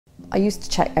I used to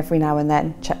check every now and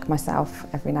then, check myself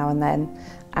every now and then,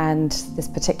 and this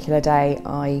particular day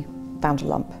I found a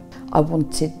lump. I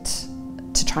wanted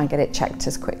to try and get it checked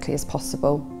as quickly as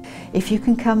possible. If you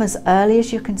can come as early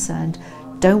as you're concerned,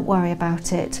 don't worry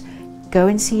about it. Go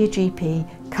and see your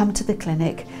GP, come to the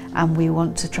clinic, and we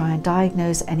want to try and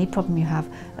diagnose any problem you have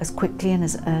as quickly and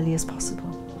as early as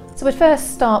possible. So we'd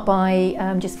first start by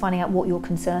just finding out what your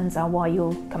concerns are, why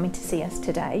you're coming to see us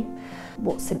today,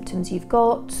 what symptoms you've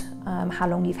got, how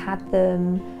long you've had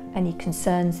them, any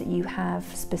concerns that you have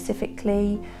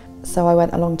specifically. So I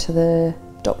went along to the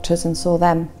doctors and saw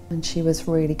them, and she was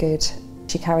really good.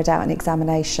 She carried out an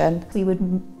examination. We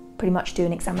would pretty much do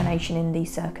an examination in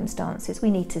these circumstances.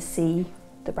 We need to see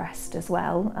the breast as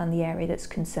well and the area that's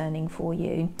concerning for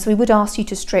you. So we would ask you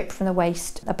to strip from the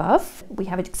waist above. We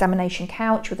have an examination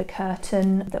couch with a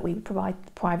curtain that we would provide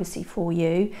privacy for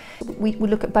you. We will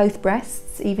look at both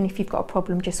breasts, even if you've got a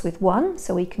problem just with one,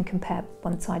 so we can compare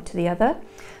one side to the other.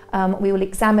 We will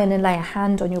examine and lay a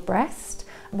hand on your breast.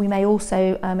 We may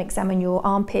also examine your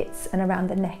armpits and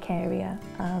around the neck area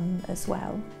as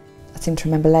well. I seem to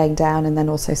remember laying down and then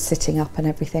also sitting up and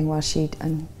everything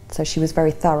so she was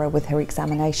very thorough with her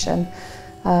examination,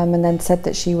 and then said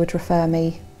that she would refer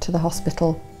me to the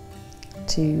hospital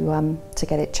to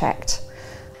get it checked.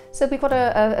 So we've got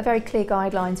a very clear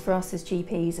guidelines for us as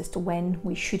GPs as to when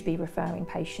we should be referring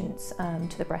patients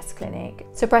to the breast clinic.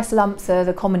 So breast lumps are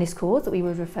the commonest cause that we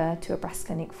would refer to a breast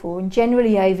clinic for, and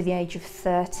generally over the age of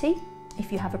 30. If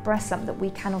you have a breast lump that we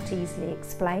cannot easily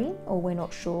explain or we're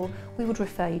not sure, we would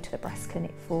refer you to the breast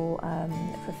clinic for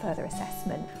further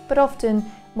assessment. But often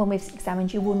when we've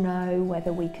examined you, we'll know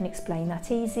whether we can explain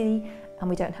that easily and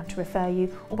we don't have to refer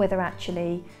you, or whether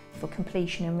actually for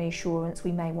completion and reassurance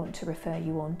we may want to refer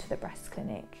you on to the breast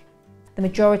clinic. The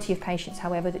majority of patients,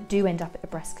 however, that do end up at the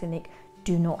breast clinic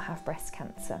do not have breast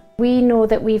cancer. We know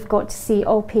that we've got to see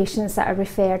all patients that are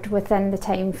referred within the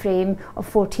time frame of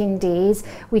 14 days.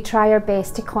 We try our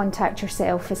best to contact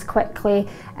yourself as quickly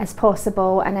as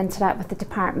possible and interact with the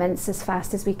departments as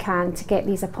fast as we can to get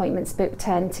these appointments booked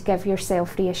in, to give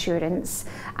yourself reassurance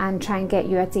and try and get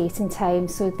you a date and time,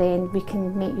 so then we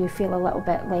can make you feel a little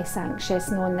bit less anxious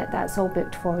knowing that that's all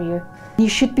booked for you. You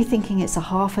should be thinking it's a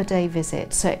half-a-day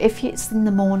visit, so if it's in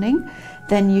the morning,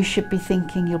 then you should be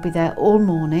thinking you'll be there all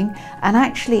morning and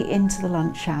actually into the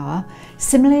lunch hour.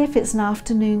 Similarly, if it's an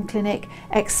afternoon clinic,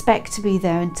 expect to be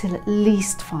there until at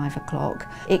least 5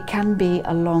 o'clock. It can be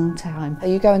a long time.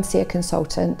 You go and see a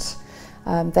consultant.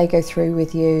 They go through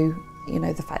with you,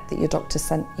 the fact that your doctor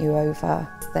sent you over.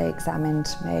 They examined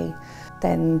me,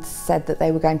 then said that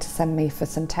they were going to send me for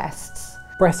some tests.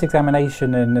 Breast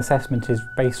examination and assessment is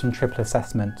based on triple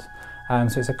assessment.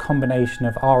 So it's a combination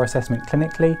of our assessment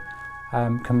clinically,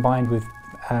 combined with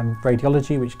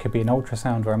radiology, which could be an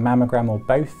ultrasound or a mammogram or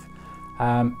both,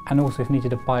 and also if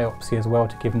needed a biopsy as well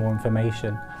to give more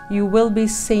information. You will be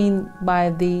seen by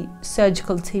the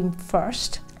surgical team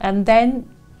first, and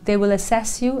then they will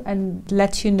assess you and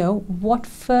let you know what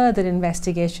further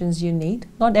investigations you need.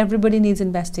 Not everybody needs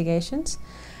investigations,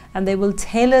 and they will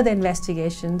tailor the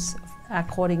investigations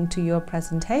according to your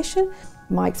presentation.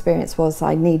 My experience was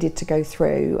I needed to go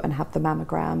through and have the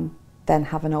mammogram, then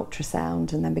have an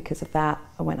ultrasound, and then because of that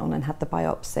I went on and had the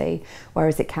biopsy,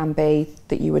 whereas it can be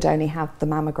that you would only have the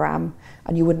mammogram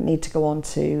and you wouldn't need to go on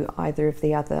to either of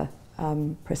the other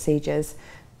procedures.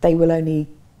 They will only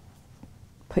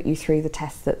put you through the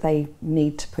tests that they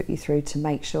need to put you through to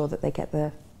make sure that they get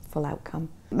the full outcome.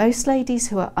 Most ladies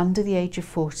who are under the age of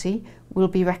 40 will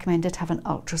be recommended to have an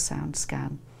ultrasound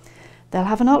scan. They'll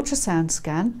have an ultrasound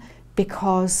scan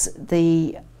because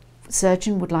the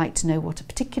surgeon would like to know what a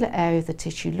particular area of the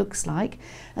tissue looks like,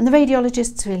 and the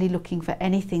radiologist's really looking for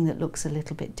anything that looks a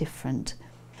little bit different.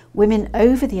 Women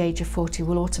over the age of 40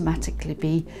 will automatically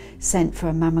be sent for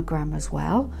a mammogram as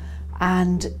well,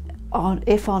 and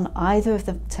if on either of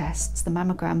the tests, the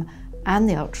mammogram and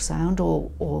the ultrasound, or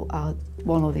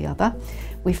one or the other,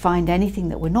 we find anything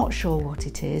that we're not sure what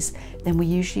it is, then we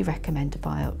usually recommend a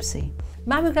biopsy.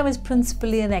 Mammogram is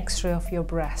principally an X-ray of your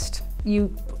breast.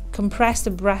 You compress the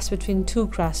breast between two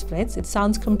cross plates. It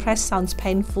sounds compressed, sounds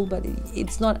painful, but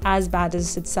it's not as bad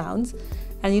as it sounds.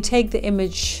 And you take the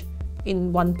image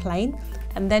in one plane,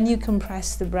 and then you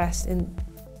compress the breast in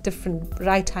different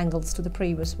right angles to the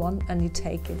previous one, and you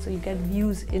take it. So you get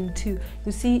views into,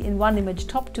 you see in one image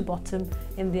top to bottom,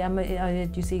 in the other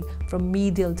you see from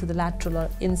medial to the lateral or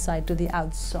inside to the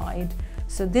outside.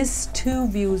 So these two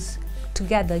views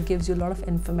together gives you a lot of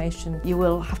information. You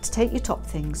will have to take your top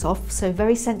things off, so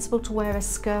very sensible to wear a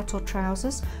skirt or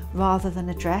trousers rather than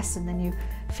a dress, and then you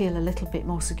feel a little bit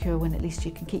more secure when at least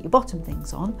you can keep your bottom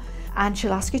things on. And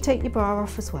she'll ask you to take your bra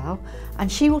off as well,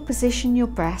 and she will position your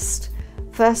breast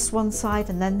first one side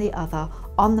and then the other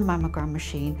on the mammogram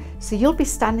machine. So you'll be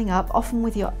standing up, often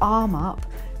with your arm up,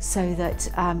 so that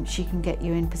she can get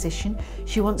you in position.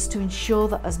 She wants to ensure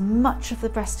that as much of the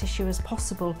breast tissue as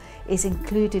possible is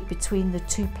included between the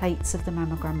two plates of the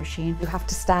mammogram machine. You have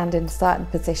to stand in a certain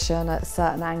position at a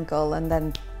certain angle, and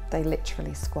then they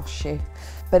literally squash you.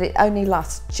 But it only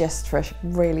lasts just for a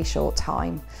really short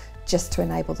time, just to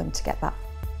enable them to get that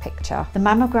picture. The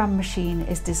mammogram machine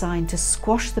is designed to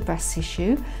squash the breast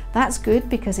tissue. That's good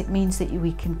because it means that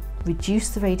we can reduce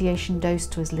the radiation dose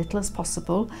to as little as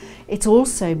possible. It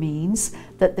also means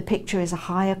that the picture is a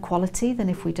higher quality than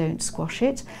if we don't squash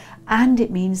it, and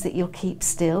it means that you'll keep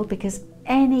still, because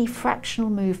any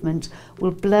fractional movement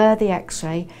will blur the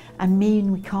x-ray and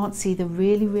mean we can't see the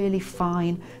really, really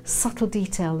fine, subtle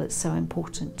detail that's so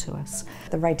important to us.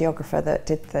 The radiographer that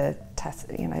did the test,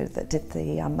 that did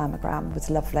the mammogram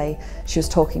was lovely. She was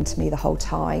talking to me the whole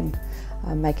time,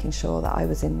 making sure that I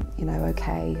was in,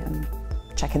 okay, and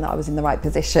checking that I was in the right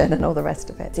position and all the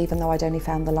rest of it. Even though I'd only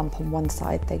found the lump on one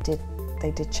side, they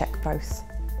did check both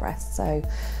breasts, so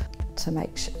to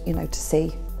make to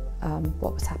see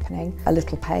what was happening. A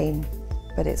little pain,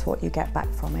 but it's what you get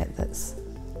back from it that's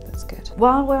good.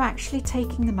 While we're actually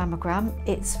taking the mammogram,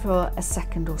 it's for a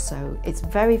second or so. It's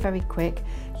very, very quick.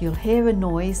 You'll hear a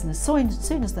noise, and as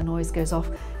soon as the noise goes off,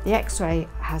 the x-ray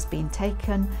has been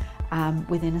taken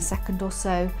within a second or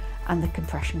so, and the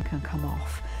compression can come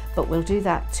off. But we'll do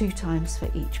that 2 times for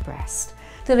each breast.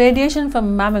 The radiation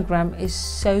from mammogram is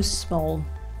so small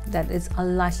that it's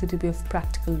unlikely to be of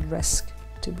practical risk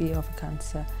to be of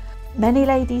cancer. Many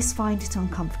ladies find it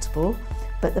uncomfortable,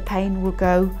 but the pain will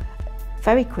go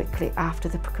very quickly after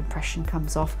the compression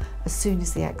comes off, as soon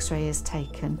as the x-ray is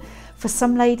taken. For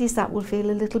some ladies that will feel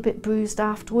a little bit bruised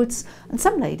afterwards, and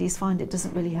some ladies find it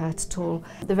doesn't really hurt at all.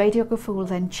 The radiographer will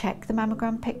then check the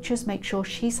mammogram pictures, make sure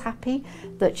she's happy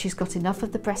that she's got enough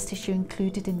of the breast tissue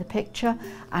included in the picture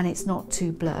and it's not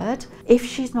too blurred. If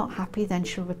she's not happy, then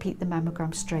she'll repeat the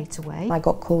mammogram straight away. I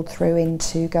got called through in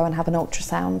to go and have an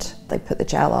ultrasound. They put the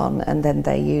gel on, and then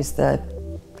they use the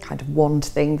kind of wand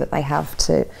thing that they have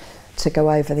to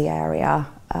go over the area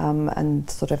and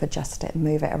sort of adjust it and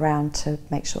move it around to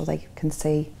make sure they can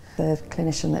see. The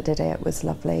clinician that did it was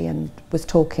lovely and was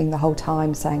talking the whole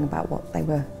time, saying about what they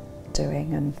were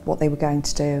doing and what they were going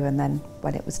to do, and then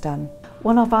when it was done.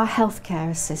 One of our healthcare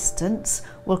assistants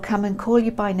will come and call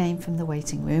you by name from the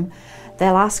waiting room.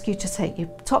 They'll ask you to take your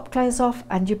top clothes off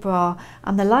and your bra,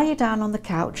 and they'll lie you down on the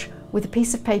couch with a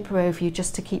piece of paper over you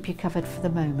just to keep you covered for the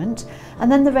moment. And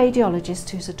then the radiologist,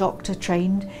 who's a doctor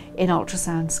trained in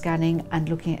ultrasound scanning and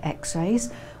looking at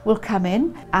x-rays, will come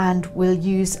in and will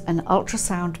use an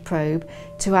ultrasound probe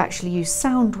to actually use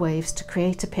sound waves to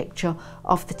create a picture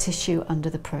of the tissue under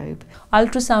the probe.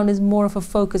 Ultrasound is more of a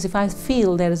focus. If I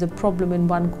feel there is a problem in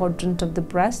one quadrant of the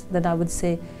breast, then I would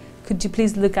say, could you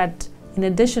please look at, in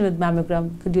addition with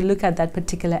mammogram, could you look at that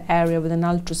particular area with an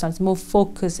ultrasound? It's more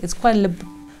focus. It's quite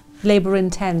labour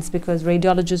intense because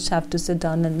radiologists have to sit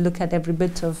down and look at every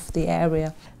bit of the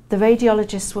area. The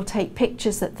radiologists will take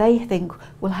pictures that they think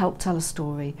will help tell a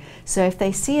story. So if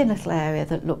they see a little area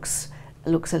that looks a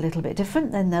little bit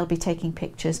different, then they'll be taking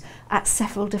pictures at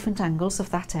several different angles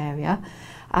of that area.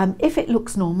 If it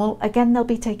looks normal, again they'll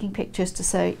be taking pictures to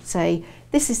say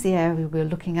this is the area we're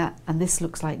looking at and this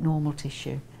looks like normal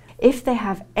tissue. If they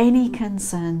have any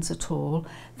concerns at all,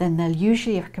 then they'll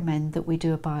usually recommend that we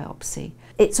do a biopsy.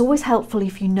 It's always helpful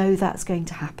if you know that's going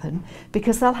to happen,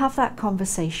 because they'll have that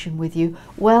conversation with you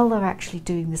while they're actually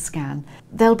doing the scan.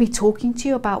 They'll be talking to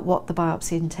you about what the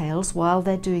biopsy entails while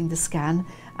they're doing the scan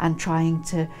and trying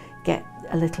to get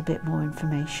a little bit more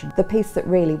information. The piece that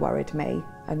really worried me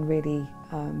and really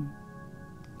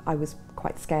I was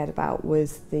quite scared about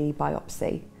was the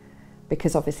biopsy,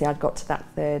 because obviously I'd got to that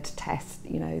third test,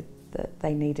 that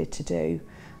they needed to do.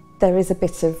 There is a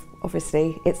bit of,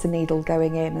 obviously, it's a needle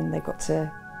going in and they've got to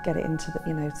get it into the,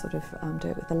 do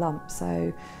it with the lump.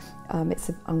 So it's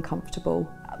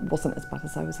uncomfortable. It wasn't as bad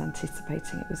as I was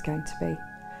anticipating it was going to be.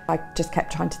 I just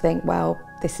kept trying to think, well,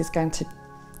 this is going to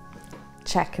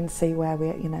check and see where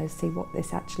we, see what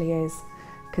this actually is,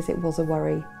 because it was a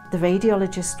worry. The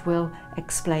radiologist will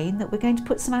explain that we're going to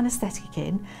put some anaesthetic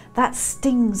in. That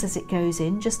stings as it goes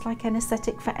in, just like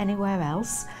anaesthetic for anywhere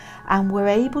else. and we're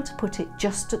able to put it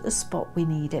just at the spot we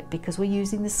need it because we're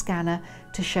using the scanner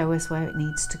to show us where it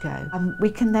needs to go. We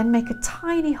can then make a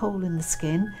tiny hole in the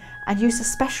skin and use a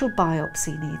special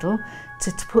biopsy needle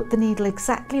to put the needle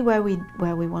exactly where we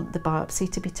want the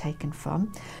biopsy to be taken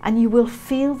from. And you will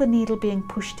feel the needle being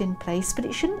pushed in place, but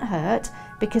it shouldn't hurt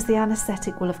because the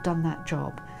anaesthetic will have done that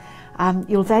job.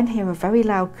 You'll then hear a very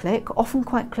loud click, often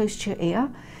quite close to your ear.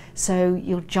 So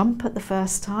you'll jump at the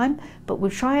first time, but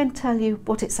we'll try and tell you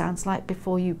what it sounds like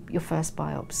before your first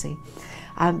biopsy.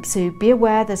 So be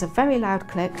aware there's a very loud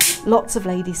click. Lots of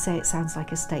ladies say it sounds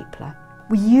like a stapler.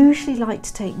 We usually like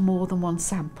to take more than one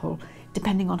sample,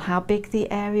 depending on how big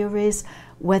the area is,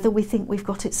 whether we think we've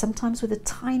got it. Sometimes with a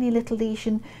tiny little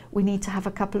lesion, we need to have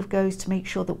a couple of goes to make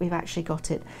sure that we've actually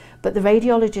got it. But the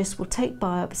radiologist will take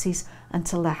biopsies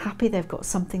until they're happy they've got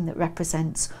something that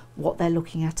represents what they're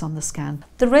looking at on the scan.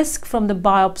 The risk from the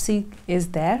biopsy is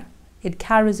there. It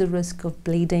carries a risk of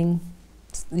bleeding.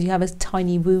 You have a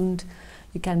tiny wound,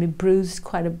 you can be bruised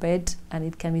quite a bit and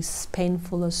it can be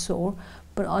painful or sore.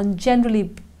 But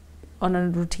generally, on a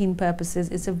routine purposes,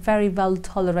 it's a very well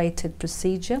tolerated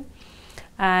procedure,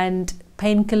 and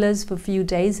painkillers for a few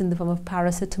days in the form of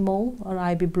paracetamol or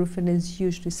ibuprofen is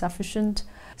usually sufficient.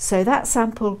 So that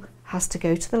sample has to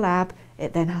go to the lab.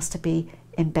 It then has to be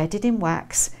embedded in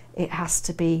wax. It has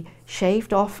to be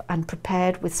shaved off and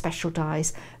prepared with special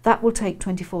dyes. That will take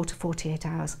 24 to 48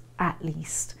 hours at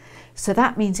least. So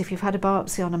that means if you've had a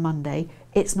biopsy on a Monday,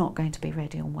 it's not going to be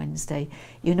ready on Wednesday.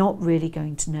 You're not really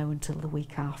going to know until the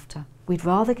week after. We'd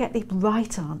rather get the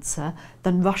right answer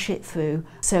than rush it through,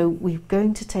 so we're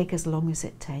going to take as long as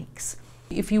it takes.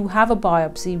 If you have a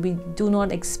biopsy, we do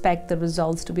not expect the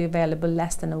results to be available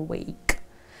less than a week.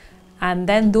 And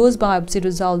then those biopsy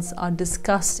results are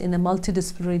discussed in a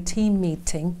multidisciplinary team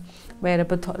meeting where a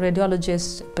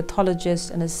radiologist,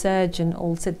 pathologist and a surgeon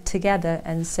all sit together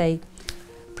and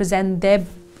present their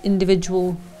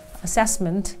individual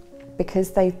assessment.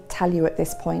 Because they tell you at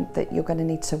this point that you're going to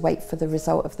need to wait for the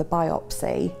result of the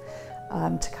biopsy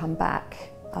to come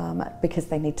back, because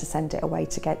they need to send it away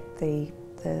to get the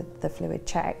fluid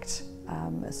checked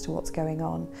as to what's going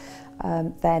on,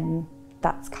 then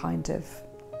that's kind of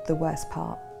the worst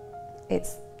part.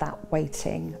 It's that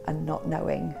waiting and not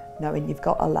knowing you've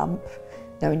got a lump,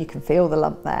 knowing you can feel the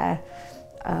lump there,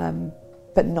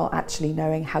 but not actually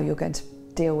knowing how you're going to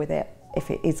deal with it, if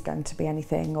it is going to be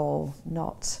anything or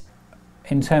not.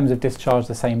 In terms of discharge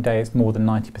the same day, it's more than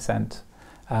 90%.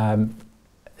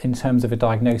 In terms of a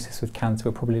diagnosis with cancer,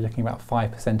 we're probably looking at about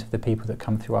 5% of the people that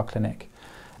come through our clinic.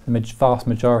 The vast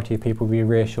majority of people will be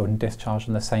reassured and discharged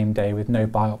on the same day with no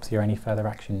biopsy or any further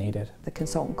action needed. The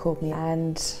consultant called me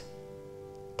and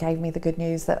gave me the good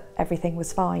news that everything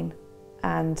was fine,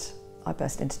 and I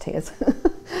burst into tears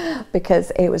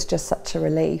because it was just such a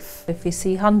relief. If we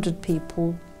see 100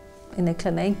 people in a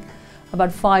clinic,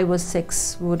 about 5 or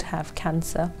 6 would have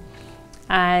cancer.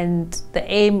 And the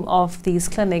aim of these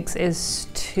clinics is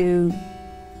to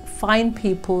find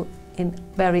people in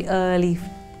very early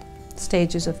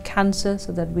stages of cancer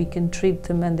so that we can treat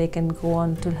them and they can go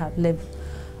on to live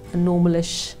a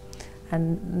normalish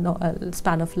and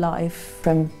span of life.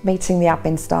 From meeting the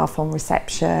admin staff on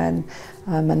reception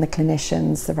and the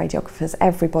clinicians, the radiographers,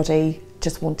 everybody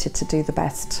just wanted to do the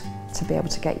best to be able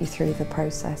to get you through the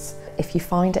process. If you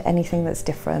find anything that's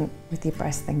different with your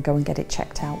breast, then go and get it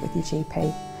checked out with your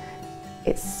GP.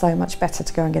 It's so much better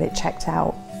to go and get it checked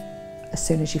out as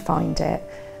soon as you find it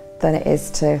than it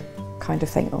is to kind of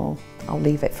think, oh, I'll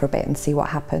leave it for a bit and see what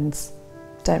happens.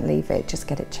 Don't leave it, just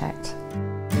get it checked.